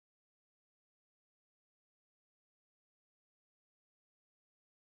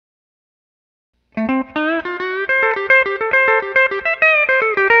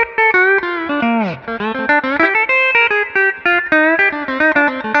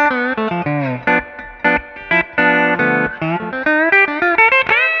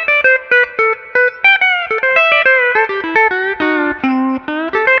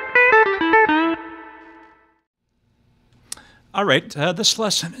right, this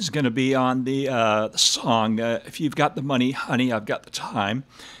lesson is going to be on the song, If You've Got the Money, Honey, I've Got the Time.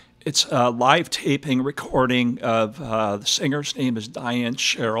 It's a live taping recording of the singer's name is Diane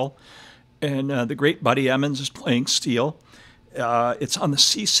Sherrill, and the great Buddy Emmons is playing steel. It's on the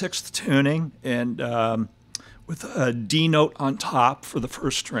C6th tuning and with a D note on top for the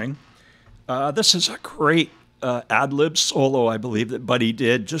first string. This is a great ad-lib solo, I believe, that Buddy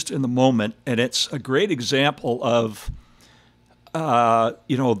did just in the moment, and it's a great example of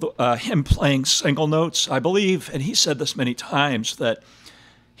him playing single notes. I believe, and he said this many times, that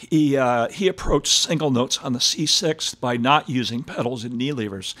he approached single notes on the C6th by not using pedals and knee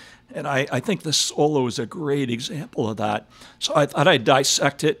levers. And I think this solo is a great example of that. So I thought I'd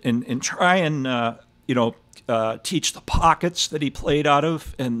dissect it and try and, teach the pockets that he played out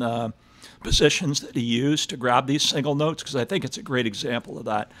of and the positions that he used to grab these single notes, because I think it's a great example of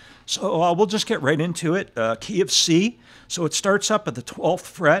that. So we'll just get right into it. Key of C. So it starts up at the 12th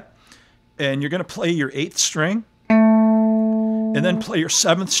fret, and you're going to play your 8th string, and then play your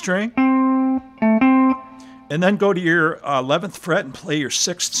 7th string, and then go to your 11th fret and play your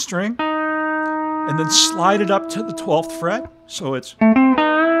 6th string, and then slide it up to the 12th fret. So it's,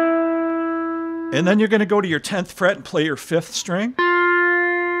 and then you're going to go to your 10th fret and play your 5th string,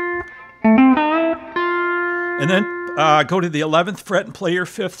 and then go to the 11th fret and play your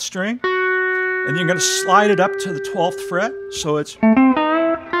 5th string, and you're going to slide it up to the 12th fret. So it's,